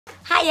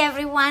Hi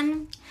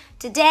everyone!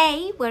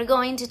 Today we're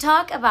going to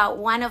talk about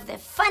one of the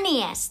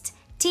funniest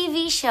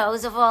TV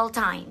shows of all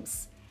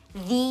times,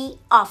 The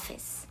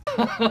Office.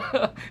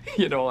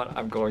 You know what?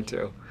 I'm going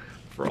to,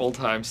 for old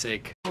time's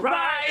sake.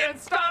 Ryan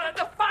started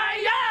the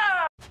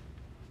fire!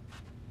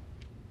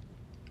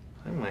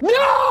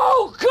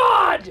 No,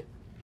 God!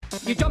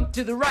 You jump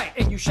to the right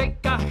and you shake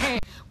a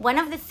hand. One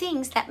of the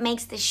things that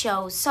makes the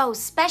show so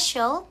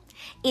special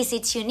is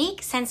its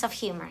unique sense of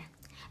humor.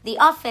 The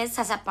Office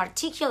has a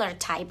particular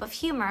type of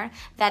humor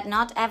that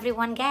not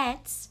everyone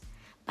gets,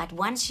 but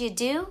once you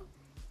do,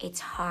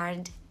 it's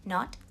hard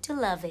not to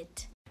love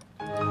it.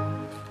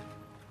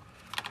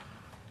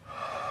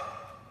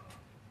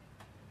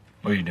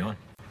 What are you doing?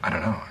 I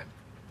don't know.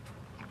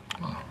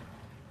 Well,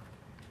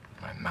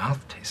 my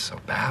mouth tastes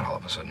so bad all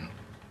of a sudden.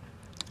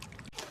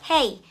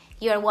 Hey,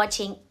 you're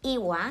watching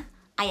Iwa.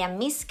 I am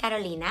Miss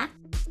Carolina.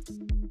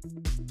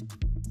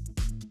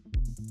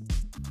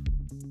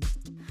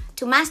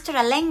 To master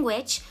a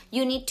language,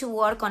 you need to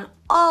work on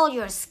all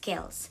your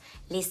skills.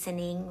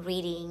 Listening,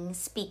 reading,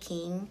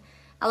 speaking.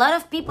 A lot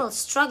of people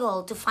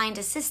struggle to find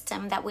a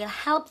system that will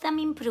help them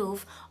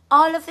improve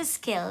all of the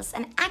skills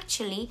and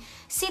actually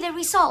see the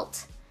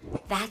result.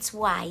 That's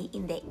why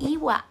in the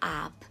Iwa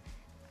app,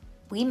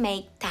 we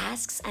make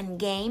tasks and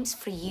games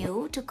for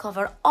you to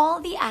cover all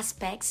the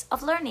aspects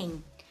of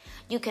learning.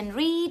 You can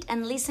read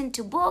and listen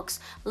to books,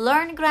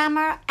 learn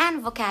grammar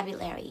and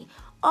vocabulary,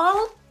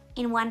 all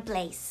in one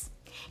place.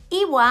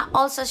 Iwa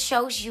also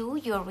shows you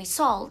your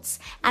results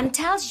and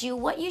tells you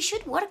what you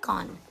should work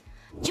on.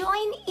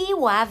 Join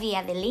Iwa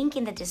via the link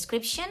in the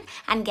description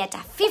and get a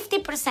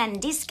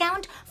 50%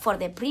 discount for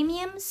the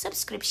premium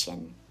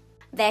subscription.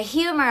 The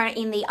humor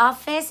in The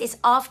Office is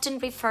often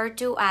referred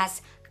to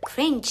as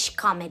cringe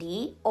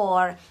comedy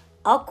or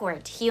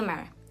awkward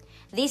humor.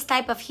 This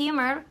type of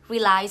humor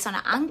relies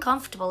on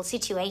uncomfortable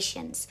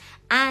situations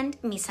and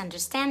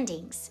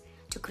misunderstandings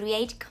to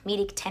create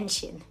comedic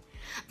tension.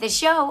 The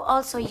show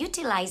also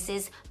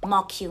utilizes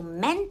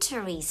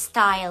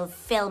mockumentary-style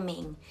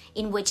filming,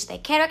 in which the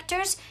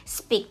characters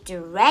speak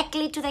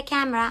directly to the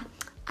camera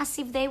as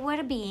if they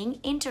were being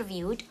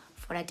interviewed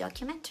for a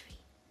documentary.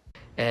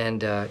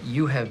 And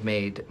you have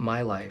made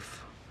my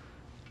life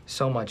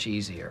so much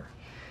easier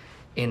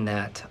in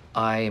that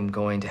I am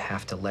going to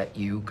have to let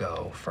you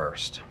go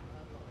first.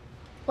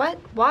 What?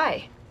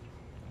 Why?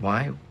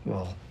 Why?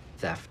 Well,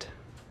 theft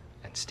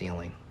and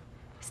stealing.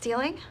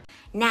 Stealing?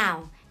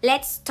 Now,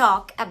 let's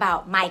talk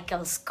about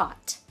Michael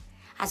Scott.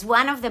 As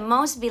one of the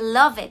most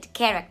beloved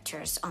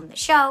characters on the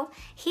show,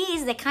 he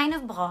is the kind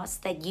of boss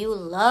that you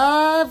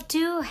love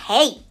to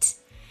hate.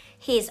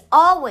 He is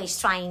always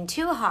trying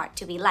too hard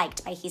to be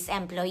liked by his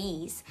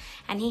employees,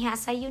 and he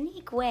has a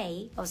unique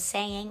way of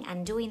saying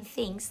and doing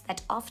things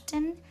that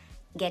often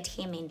get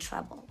him in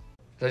trouble.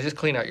 Did I just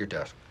clean out your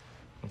desk?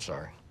 I'm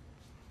sorry.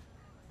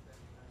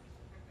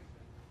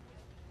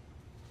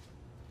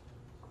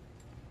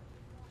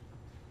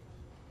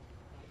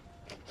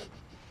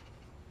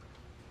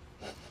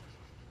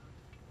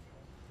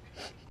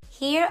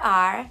 Here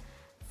are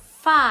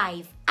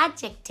 5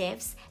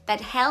 adjectives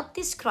that help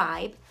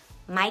describe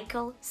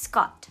Michael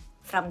Scott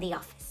from The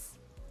Office.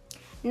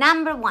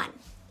 Number 1,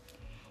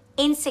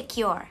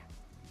 insecure,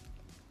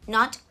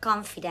 not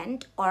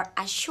confident or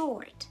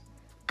assured,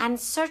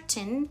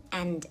 uncertain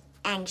and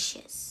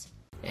anxious.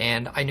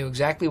 And I knew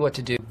exactly what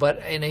to do, but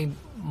in a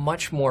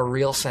much more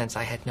real sense,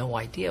 I had no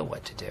idea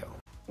what to do.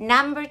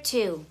 Number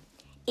 2,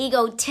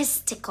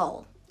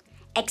 egotistical,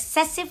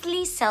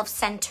 excessively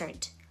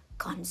self-centered,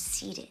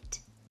 conceited.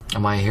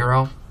 Am I a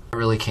hero? I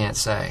really can't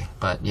say,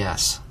 but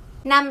yes.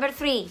 Number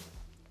 3,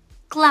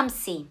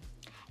 clumsy,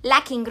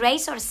 lacking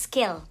grace or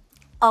skill,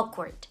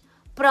 awkward,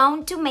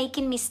 prone to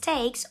making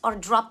mistakes or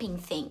dropping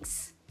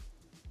things.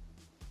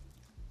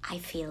 I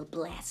feel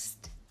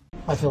blessed.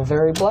 I feel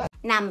very blessed.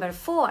 Number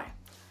 4,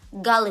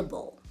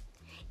 gullible,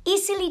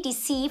 easily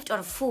deceived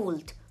or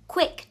fooled,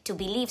 quick to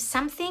believe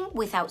something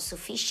without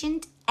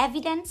sufficient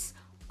evidence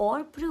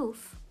or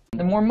proof.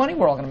 The more money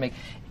we're all going to make.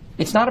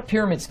 It's not a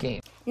pyramid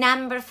scheme.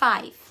 Number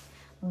 5,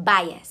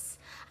 bias,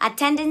 a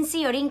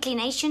tendency or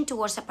inclination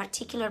towards a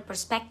particular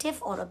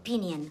perspective or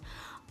opinion,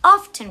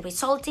 often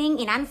resulting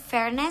in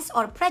unfairness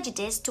or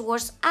prejudice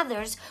towards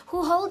others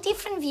who hold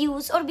different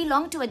views or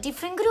belong to a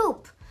different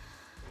group.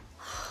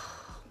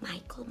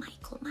 Michael.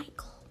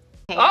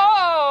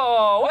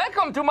 Oh,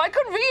 welcome to my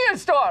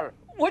convenience store.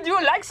 Would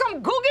you like some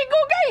googie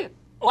googie?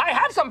 Oh, I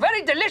have some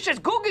very delicious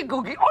googie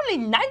googie, only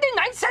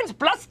 99 cents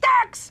plus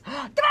tax.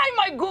 Try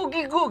my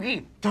googie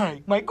googie.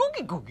 Try my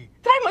googie googie.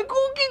 Try my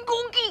googie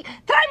googie.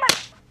 Try my...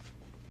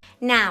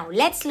 Now,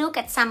 let's look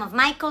at some of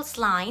Michael's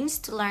lines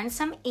to learn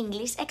some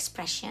English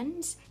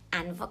expressions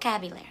and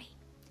vocabulary.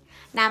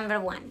 Number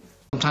 1.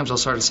 Sometimes I'll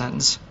start a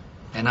sentence,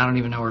 and I don't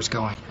even know where it's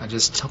going. I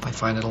just hope I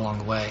find it along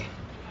the way.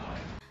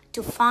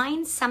 To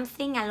find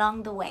something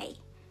along the way.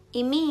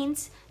 It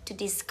means to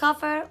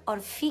discover or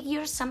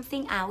figure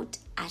something out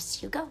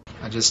as you go.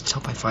 I just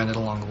hope I find it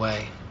along the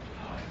way.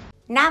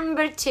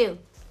 Number 2.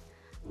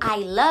 I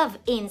love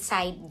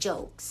inside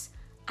jokes.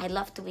 I'd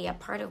love to be a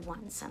part of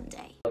one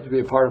someday. I'd love to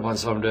be a part of one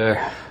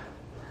someday.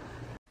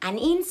 An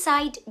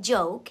inside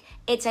joke,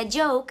 it's a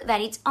joke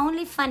that it's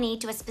only funny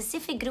to a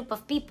specific group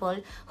of people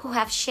who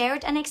have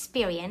shared an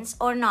experience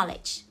or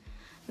knowledge.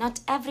 Not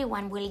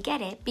everyone will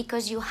get it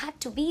because you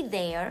had to be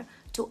there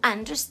to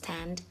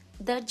understand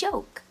the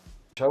joke.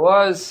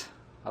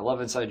 I love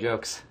inside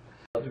jokes.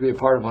 I'd love to be a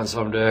part of one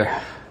someday.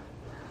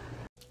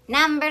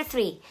 Number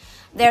 3,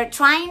 they're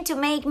trying to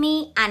make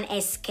me an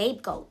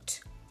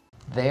scapegoat.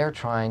 They're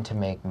trying to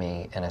make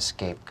me an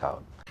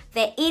scapegoat.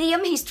 The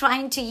idiom he's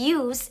trying to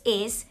use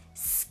is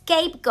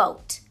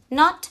scapegoat,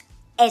 not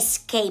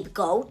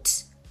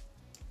scapegoat.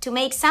 To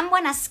make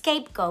someone a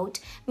scapegoat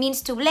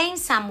means to blame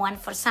someone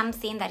for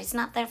something that is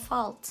not their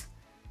fault.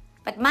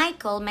 But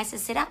Michael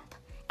messes it up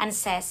and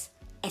says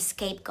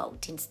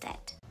scapegoat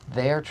instead.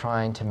 They're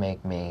trying to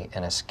make me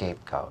an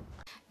scapegoat.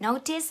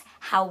 Notice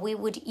how we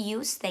would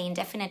use the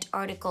indefinite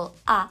article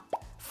a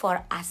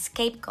for a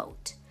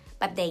scapegoat,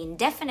 but the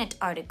indefinite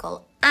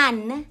article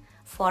an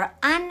for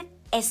an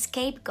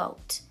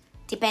scapegoat,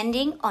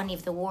 depending on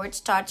if the word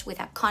starts with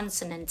a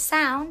consonant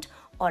sound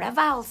or a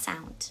vowel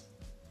sound.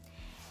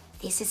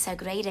 This is a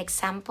great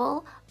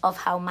example of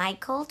how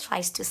Michael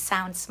tries to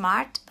sound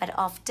smart, but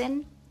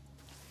often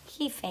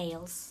he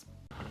fails.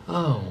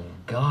 Oh,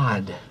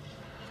 God.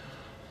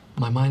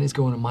 My mind is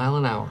going a mile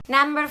an hour.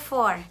 Number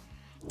 4,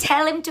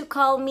 tell him to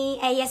call me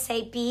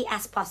ASAP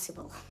as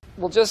possible.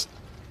 Well, just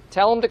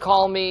tell him to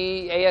call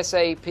me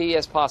ASAP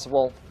as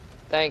possible.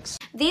 Thanks.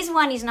 This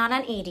one is not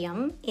an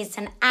idiom, it's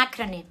an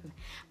acronym.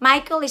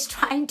 Michael is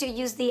trying to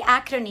use the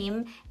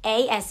acronym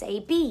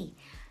ASAP,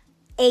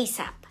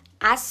 ASAP,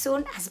 as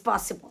soon as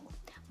possible.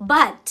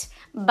 But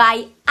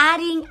by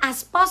adding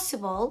as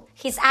possible,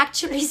 he's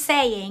actually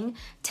saying,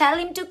 tell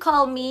him to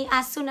call me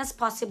as soon as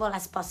possible,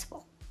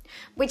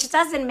 which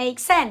doesn't make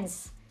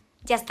sense.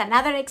 Just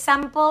another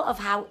example of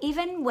how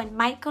even when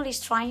Michael is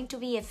trying to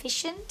be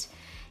efficient,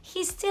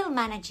 he still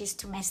manages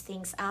to mess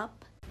things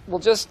up. Well,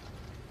 just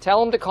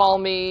tell him to call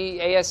me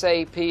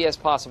ASAP as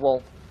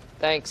possible.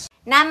 Thanks.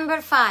 Number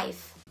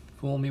 5.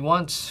 Fool me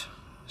once,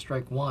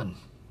 strike one.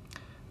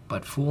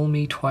 But fool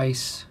me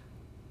twice,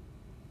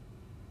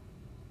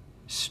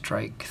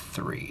 strike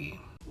 3.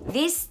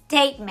 This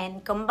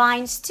statement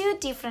combines 2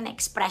 different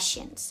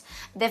expressions.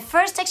 The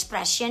first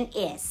expression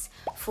is,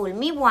 fool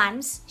me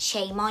once,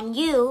 shame on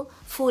you.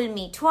 Fool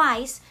me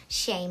twice,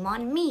 shame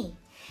on me.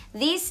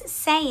 This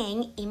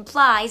saying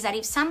implies that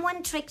if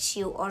someone tricks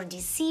you or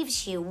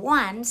deceives you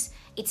once,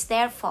 it's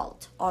their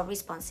fault or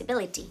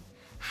responsibility.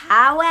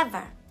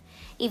 However,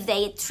 if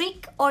they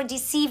trick or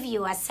deceive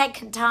you a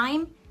second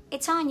time,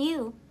 it's on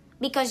you,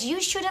 because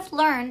you should have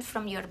learned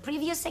from your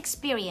previous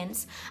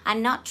experience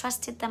and not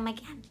trusted them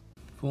again.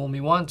 Fool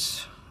me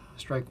once,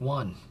 strike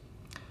one.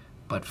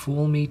 But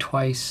fool me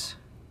twice,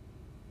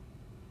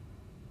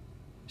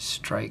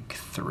 strike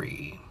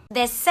 3.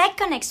 The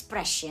second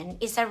expression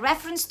is a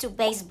reference to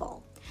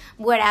baseball,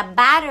 where a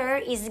batter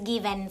is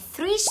given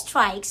 3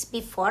 strikes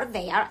before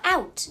they are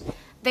out.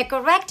 The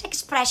correct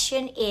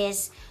expression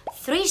is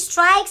 3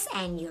 strikes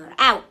and you're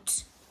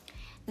out.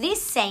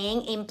 This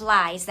saying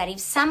implies that if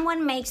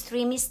someone makes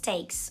 3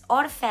 mistakes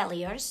or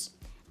failures,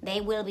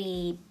 they will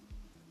be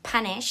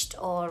punished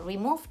or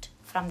removed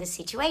from the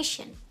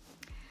situation.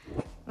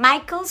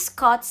 Michael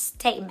Scott's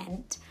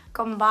statement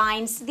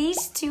combines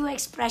these 2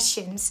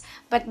 expressions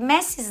but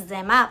messes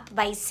them up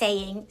by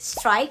saying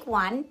strike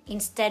 1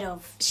 instead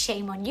of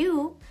shame on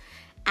you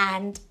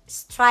and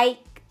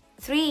strike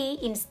 3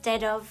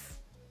 instead of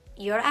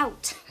you're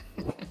out.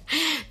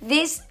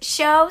 This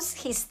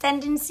shows his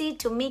tendency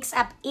to mix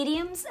up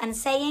idioms and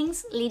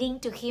sayings, leading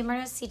to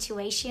humorous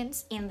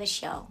situations in the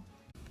show.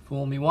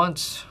 Fool me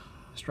once,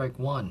 strike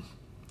one.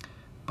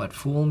 But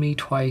fool me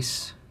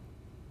twice,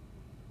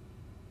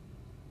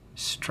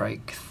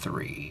 strike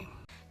 3.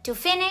 To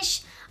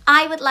finish,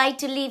 I would like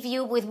to leave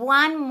you with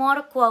one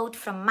more quote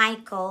from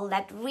Michael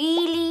that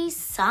really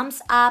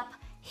sums up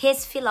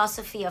his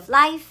philosophy of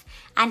life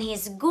and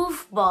his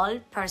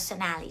goofball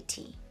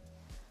personality.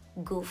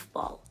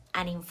 Goofball,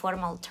 an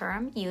informal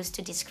term used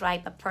to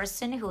describe a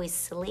person who is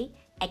silly,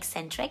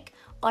 eccentric,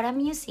 or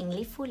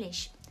amusingly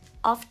foolish,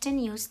 often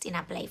used in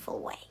a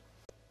playful way.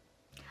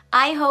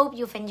 I hope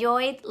you've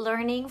enjoyed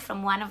learning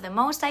from one of the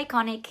most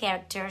iconic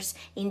characters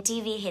in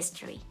TV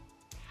history.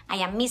 I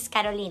am Miss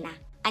Carolina,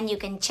 and you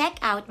can check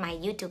out my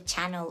YouTube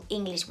channel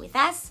English with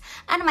Us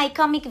and my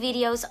comic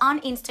videos on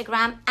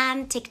Instagram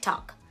and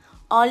TikTok.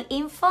 All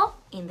info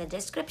in the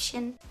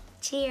description.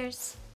 Cheers!